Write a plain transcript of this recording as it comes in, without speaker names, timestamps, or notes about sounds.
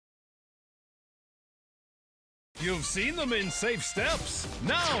You've seen them in Safe Steps.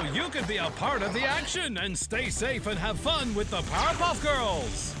 Now you can be a part of the action and stay safe and have fun with the Powerpuff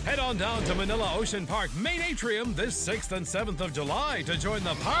Girls. Head on down to Manila Ocean Park Main Atrium this 6th and 7th of July to join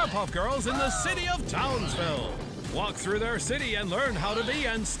the Powerpuff Girls in the city of Townsville. Walk through their city and learn how to be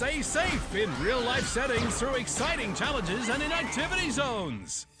and stay safe in real-life settings through exciting challenges and in activity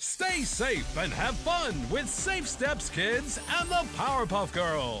zones. Stay safe and have fun with Safe Steps Kids and the Powerpuff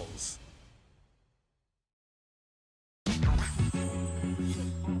Girls.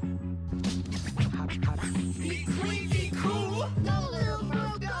 Be clean, be cool. Go, little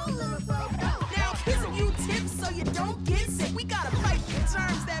bro, go, little bro, go. Now, here's a few tips so you don't get sick. We got a pipe for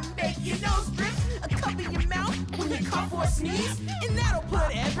germs that make your nose drip. Cover your mouth when you cough or sneeze, and that'll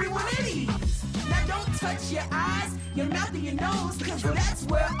put everyone at ease. Now don't touch your eyes, your mouth, and your nose, cause that's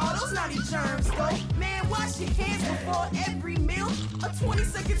where all those naughty germs go. Man, wash your hands before every meal. A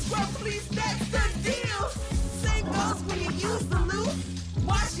 20-second scrub, please, that's the deal. Same goes when you use the loo.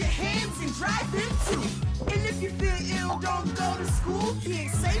 Wash your hands and dry them too. And if you feel ill, don't go to school. Being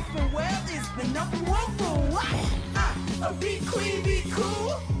safe and well is the #1 rule. Be clean, be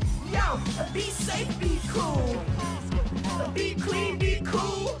cool. Yo, be safe, be cool. Be clean, be cool.